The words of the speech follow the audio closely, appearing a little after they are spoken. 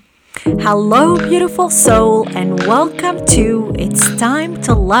Hello, beautiful soul, and welcome to It's Time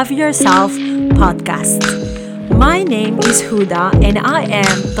to Love Yourself podcast. My name is Huda, and I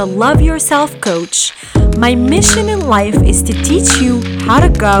am the Love Yourself coach. My mission in life is to teach you how to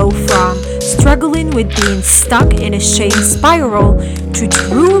go from struggling with being stuck in a shame spiral to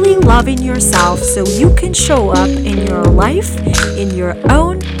truly loving yourself so you can show up in your life in your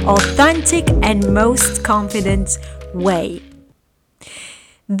own authentic and most confident way.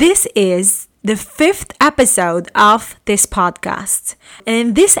 This is the 5th episode of this podcast. And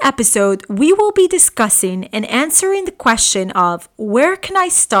in this episode, we will be discussing and answering the question of where can I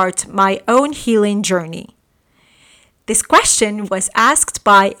start my own healing journey? This question was asked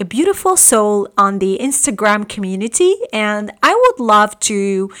by a beautiful soul on the Instagram community, and I would love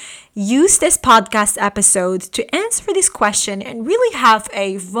to use this podcast episode to answer this question and really have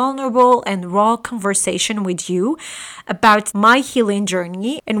a vulnerable and raw conversation with you about my healing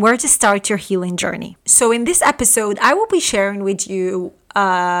journey and where to start your healing journey. So in this episode, I will be sharing with you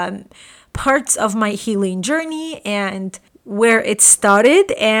parts of my healing journey and where it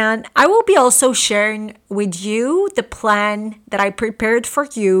started, and I will be also sharing with you the plan that I prepared for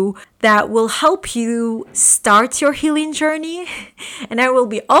you that will help you start your healing journey. And I will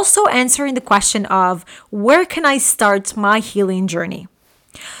be also answering the question of where can I start my healing journey?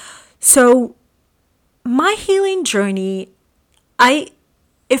 So my healing journey,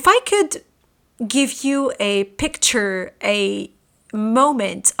 if I could give you a picture, a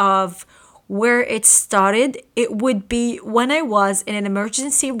moment of where it started, it would be when I was in an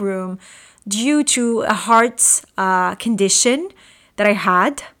emergency room due to a heart condition that I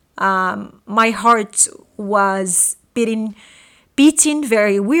had. My heart was beating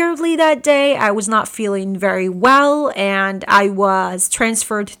very weirdly that day. I was not feeling very well, and I was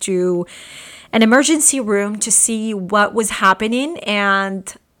transferred to an emergency room to see what was happening.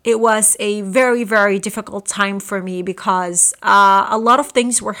 And it was a very, very difficult time for me because a lot of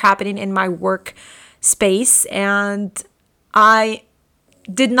things were happening in my work space, and I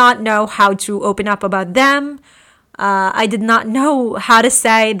did not know how to open up about them. I did not know how to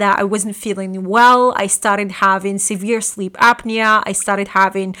say that I wasn't feeling well. I started having severe sleep apnea. I started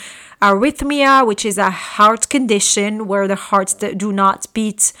having arrhythmia, which is a heart condition where the hearts do not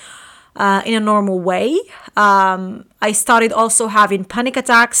beat in a normal way. I started also having panic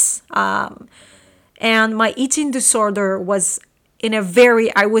attacks, and my eating disorder was in a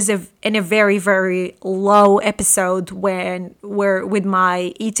very very low episode with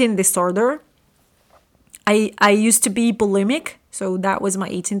my eating disorder. I used to be bulimic, so that was my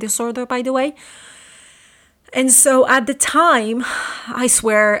eating disorder, by the way. And so at the time, I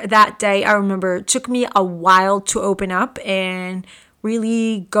swear that day, I remember it took me a while to open up and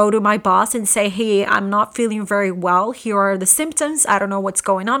really go to my boss and say, hey, I'm not feeling very well. Here are the symptoms. I don't know what's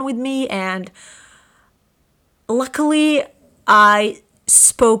going on with me. And luckily, I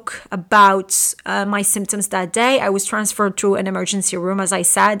spoke about my symptoms that day. I was transferred to an emergency room, as I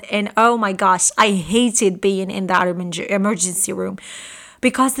said. And oh my gosh, I hated being in that emergency room.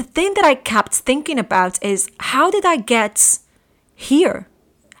 Because the thing that I kept thinking about is, how did I get here?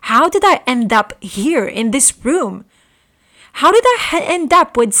 How did I end up here in this room? How did I end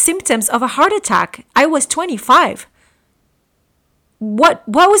up with symptoms of a heart attack? I was 25. What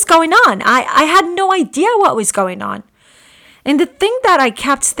was going on? I had no idea what was going on. And the thing that I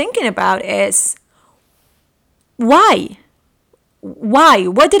kept thinking about is, why? Why?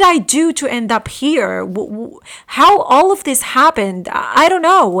 What did I do to end up here? How all of this happened? I don't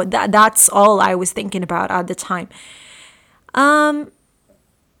know. That's all I was thinking about at the time. And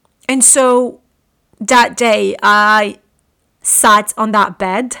so that day, I sat on that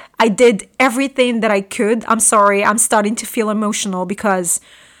bed. I did everything that I could. I'm sorry, I'm starting to feel emotional because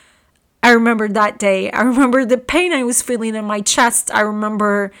I remember that day. I remember the pain I was feeling in my chest. I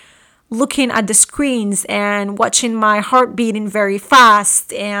remember looking at the screens and watching my heart beating very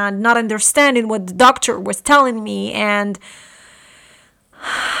fast and not understanding what the doctor was telling me. And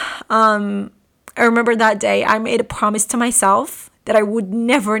I remember that day I made a promise to myself that I would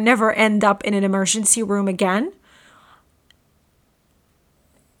never end up in an emergency room again.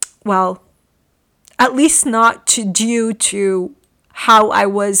 Well, at least not due to how I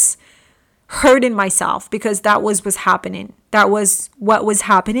was hurting myself, because that was what's happening. That was what was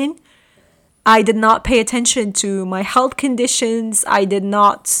happening. I did not pay attention to my health conditions.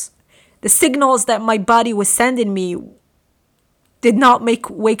 The signals that my body was sending me did not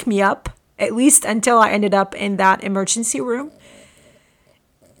wake me up, at least until I ended up in that emergency room.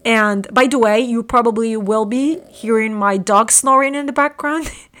 And by the way, you probably will be hearing my dog snoring in the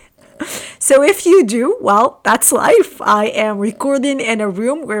background. So if you do, well, that's life. I am recording in a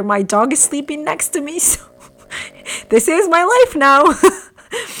room where my dog is sleeping next to me. So this is my life now.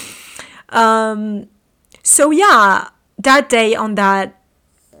 So yeah, that day on that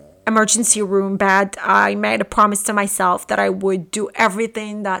emergency room bed, I made a promise to myself that I would do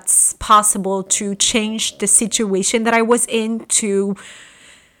everything that's possible to change the situation that I was in, to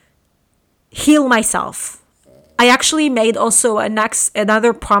heal myself. I actually made also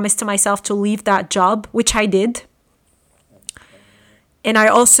another promise to myself to leave that job, which I did. And I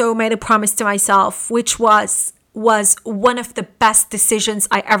also made a promise to myself, which was one of the best decisions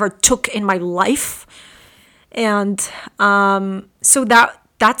I ever took in my life. And so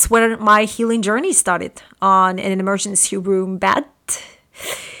that's where my healing journey started, on an emergency room bed.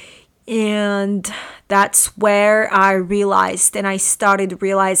 And that's where I realized, and I started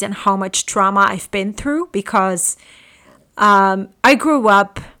realizing how much trauma I've been through, because I grew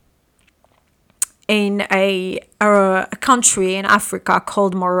up in a country in Africa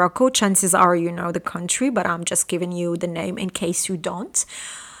called Morocco. Chances are you know the country, but I'm just giving you the name in case you don't.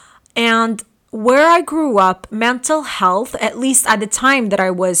 And where I grew up, mental health, at least at the time that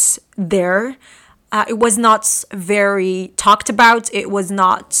I was there, it was not very talked about. It was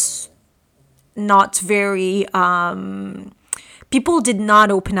not very, people did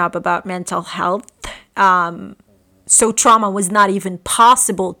not open up about mental health. So trauma was not even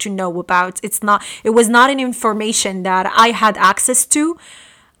possible to know about. It was not an information that I had access to.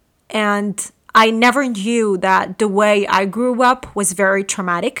 And I never knew that the way I grew up was very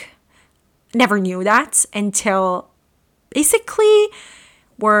traumatic. Never knew that until basically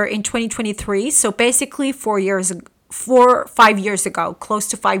we're in 2023. So basically 5 years ago, close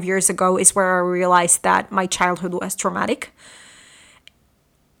to 5 years ago, is where I realized that my childhood was traumatic.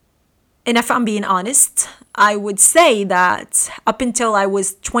 And if I'm being honest, I would say that up until I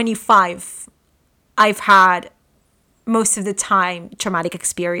was 25, I've had most of the time traumatic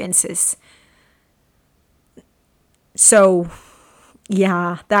experiences. So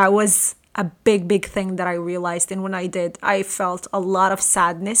yeah, that was a big thing that I realized. And when I did, I felt a lot of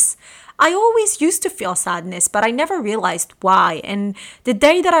sadness. I always used to feel sadness, but I never realized why. And the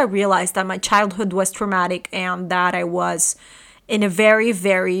day that I realized that my childhood was traumatic and that I was in a very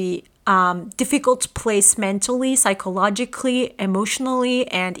difficult place mentally, psychologically, emotionally,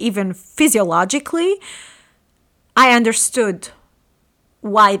 and even physiologically, I understood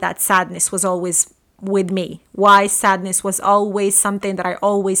why that sadness was always with me, why sadness was always something that I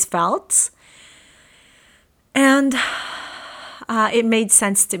always felt. And it made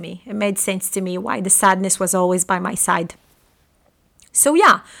sense to me. It made sense to me why the sadness was always by my side. So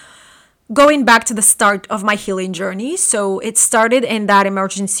yeah, going back to the start of my healing journey. So it started in that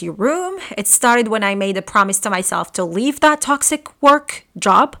emergency room. It started when I made a promise to myself to leave that toxic work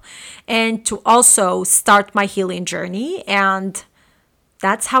job and to also start my healing journey. And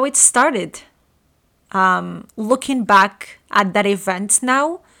that's how it started. Looking back at that event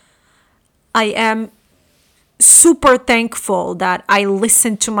now, I am super thankful that I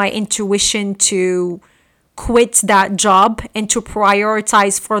listened to my intuition to quit that job and to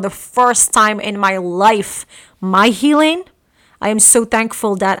prioritize for the first time in my life my healing. I am so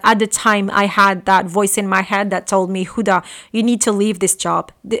thankful that at the time I had that voice in my head that told me, Huda, you need to leave this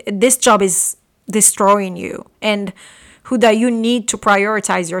job. This job is destroying you. And Huda, you need to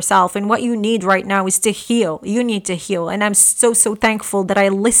prioritize yourself. And what you need right now is to heal. You need to heal. And I'm so thankful that I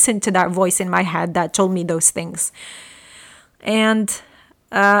listened to that voice in my head that told me those things. And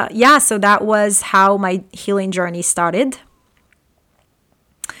so that was how my healing journey started.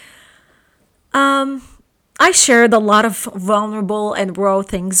 I shared a lot of vulnerable and raw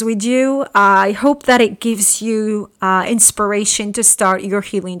things with you. I hope that it gives you inspiration to start your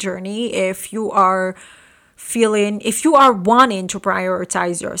healing journey. If you are wanting to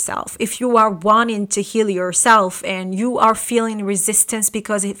prioritize yourself, if you are wanting to heal yourself and you are feeling resistance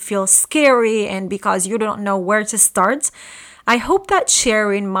because it feels scary and because you don't know where to start, I hope that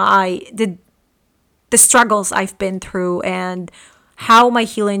sharing the struggles I've been through and how my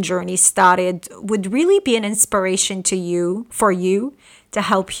healing journey started would really be an inspiration for you to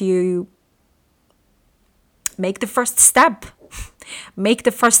help you make the first step. Make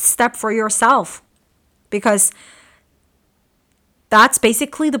the first step for yourself. Because that's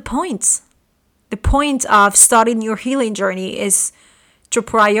basically the point. The point of starting your healing journey is to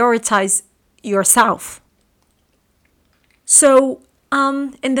prioritize yourself. So,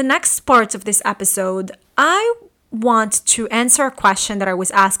 in the next part of this episode, I want to answer a question that I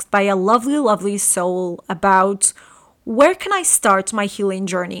was asked by a lovely soul about where can I start my healing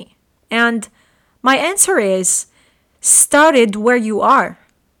journey? And my answer is, start it where you are.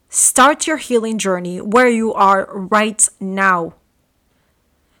 start your healing journey where you are right now.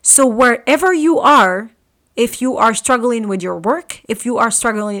 So wherever you are, if you are struggling with your work, if you are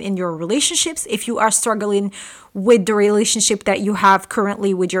struggling in your relationships, if you are struggling with the relationship that you have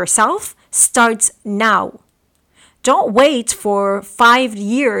currently with yourself, start now. Don't wait for 5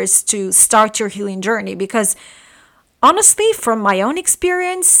 years to start your healing journey, because honestly, from my own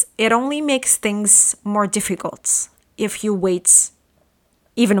experience, it only makes things more difficult if you wait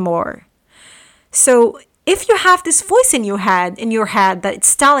even more. So if you have this voice in your head that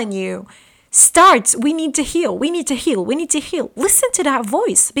it's telling you, start, we need to heal, we need to heal, we need to heal. Listen to that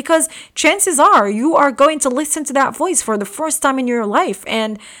voice, because chances are you are going to listen to that voice for the first time in your life.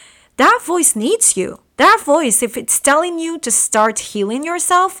 And that voice needs you. That voice, if it's telling you to start healing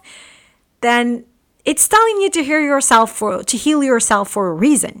yourself, then it's telling you to heal yourself for a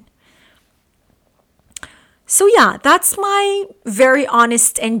reason. So yeah, that's my very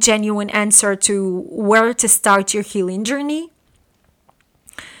honest and genuine answer to where to start your healing journey.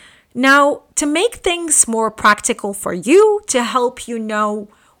 Now, to make things more practical for you, to help you know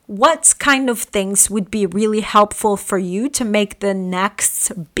what kind of things would be really helpful for you to make the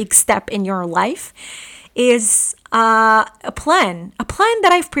next big step in your life, is a plan that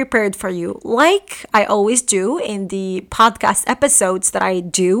I've prepared for you. Like I always do in the podcast episodes that I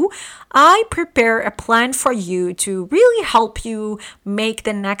do, I prepare a plan for you to really help you make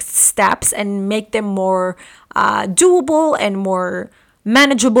the next steps and make them more doable and more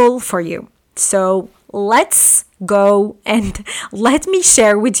manageable for you. So let's go and let me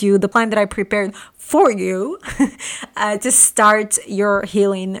share with you the plan that I prepared for you to start your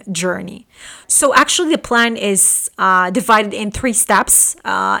healing journey. So actually the plan is divided in 3 steps.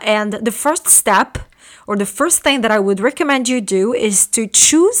 And the first step, or the first thing that I would recommend you do, is to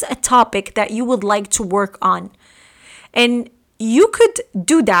choose a topic that you would like to work on. And you could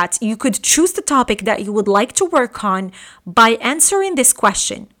do that. You could choose the topic that you would like to work on by answering this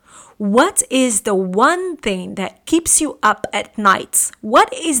question. What is the one thing that keeps you up at night?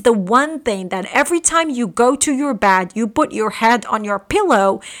 What is the one thing that every time you go to your bed, you put your head on your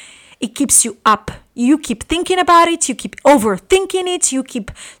pillow, it keeps you up? You keep thinking about it, you keep overthinking it, you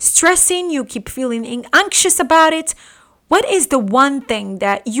keep stressing, you keep feeling anxious about it. What is the one thing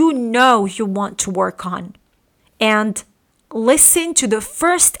that you know you want to work on? And listen to the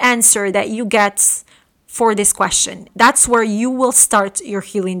first answer that you get for this question. That's where you will start your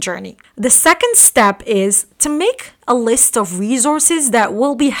healing journey. The second step is to make a list of resources that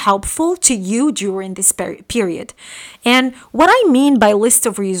will be helpful to you during this period. And what I mean by list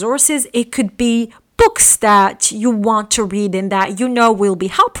of resources, it could be books that you want to read and that you know will be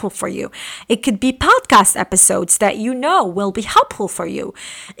helpful for you. It could be podcast episodes that you know will be helpful for you.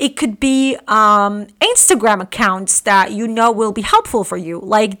 It could be Instagram accounts that you know will be helpful for you,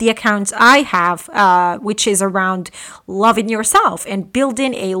 like the accounts I have, which is around loving yourself and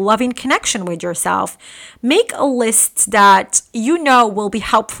building a loving connection with yourself. Make a list that you know will be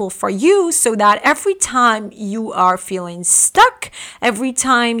helpful for you, so that every time you are feeling stuck, every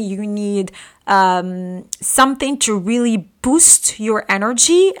time you need something to really boost your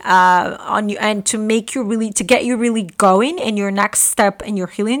energy on you and to get you really going in your next step in your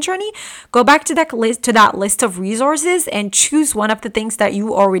healing journey, go back to that list of resources and choose one of the things that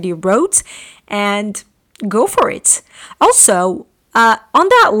you already wrote and go for it. Also, on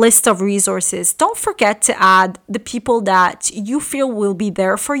that list of resources, don't forget to add the people that you feel will be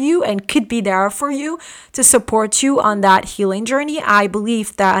there for you and could be there for you to support you on that healing journey. I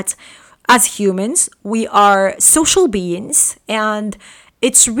believe that as humans, we are social beings, and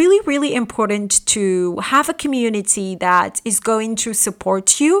it's really, really important to have a community that is going to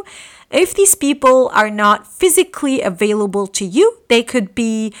support you. If these people are not physically available to you, they could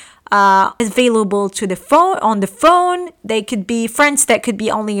be available on the phone. They could be friends that could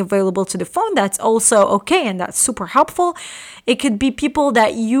be only available to the phone. That's also okay, and that's super helpful. It could be people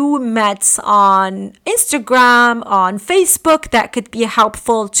that you met on Instagram, on Facebook, that could be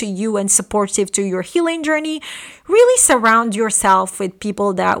helpful to you and supportive to your healing journey. Really surround yourself with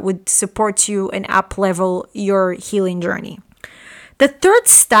people that would support you and up-level your healing journey. The third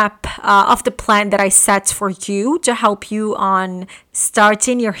step of the plan that I set for you to help you on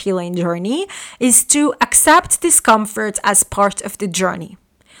starting your healing journey is to accept discomfort as part of the journey.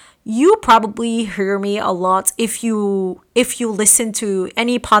 You probably hear me a lot if you listen to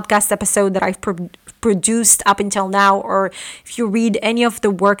any podcast episode that I've produced up until now, or if you read any of the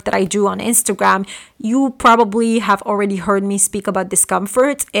work that I do on Instagram, you probably have already heard me speak about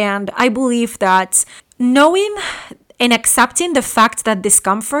discomfort. And I believe that knowing And accepting the fact that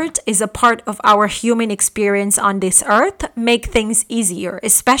discomfort is a part of our human experience on this earth make things easier,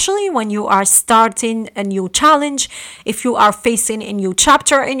 especially when you are starting a new challenge, if you are facing a new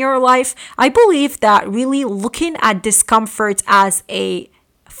chapter in your life. I believe that really looking at discomfort as a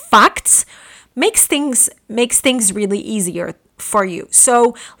fact makes things really easier for you.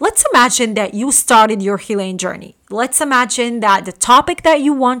 So let's imagine that you started your healing journey. Let's imagine that the topic that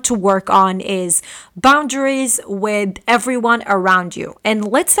you want to work on is boundaries with everyone around you. And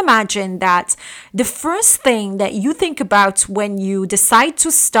let's imagine that the first thing that you think about when you decide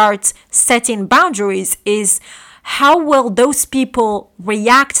to start setting boundaries is, how will those people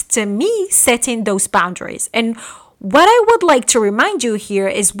react to me setting those boundaries? And what I would like to remind you here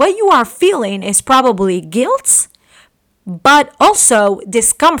is what you are feeling is probably guilt, but also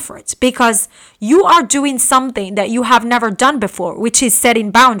discomfort, because you are doing something that you have never done before, which is setting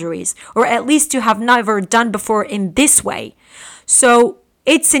boundaries, or at least you have never done before in this way. So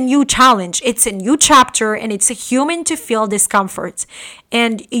it's a new challenge, it's a new chapter, and it's a human to feel discomfort.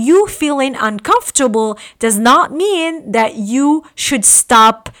 And you feeling uncomfortable does not mean that you should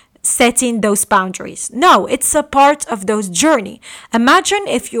stop setting those boundaries. No, it's a part of those journey. Imagine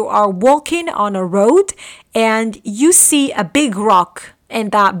if you are walking on a road and you see a big rock,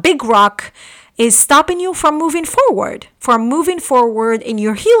 and that big rock is stopping you from moving forward in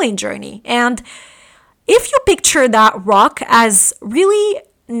your healing journey. And if you picture that rock as really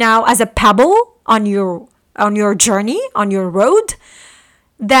now as a pebble on your journey, on your road,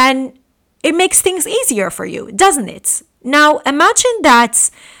 then it makes things easier for you, doesn't it? Now imagine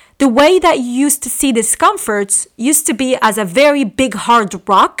that the way that you used to see discomfort used to be as a very big hard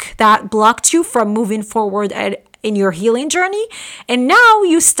rock that blocked you from moving forward in your healing journey. And now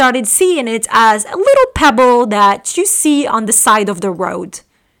you started seeing it as a little pebble that you see on the side of the road.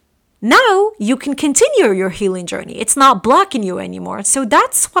 Now you can continue your healing journey. It's not blocking you anymore. So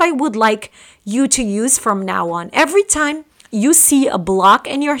that's what I would like you to use from now on. Every time you see a block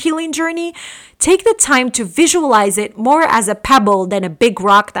in your healing journey, take the time to visualize it more as a pebble than a big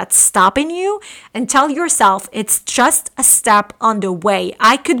rock that's stopping you, and tell yourself it's just a step on the way.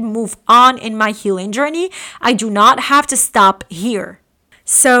 I could move on in my healing journey. I do not have to stop here.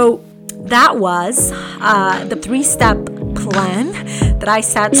 So that was the 3-step plan that I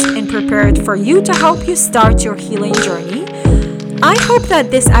set and prepared for you to help you start your healing journey. I hope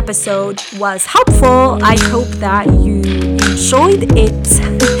that this episode was helpful. I hope that you enjoyed it.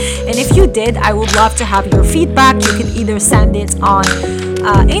 And if you did, I would love to have your feedback. You can either send it on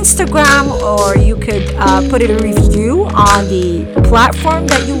Instagram, or you could put a review on the platform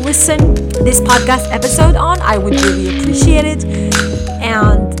that you listen this podcast episode on. I would really appreciate it.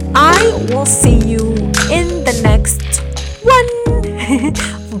 And I will see you in the next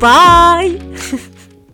one. Bye.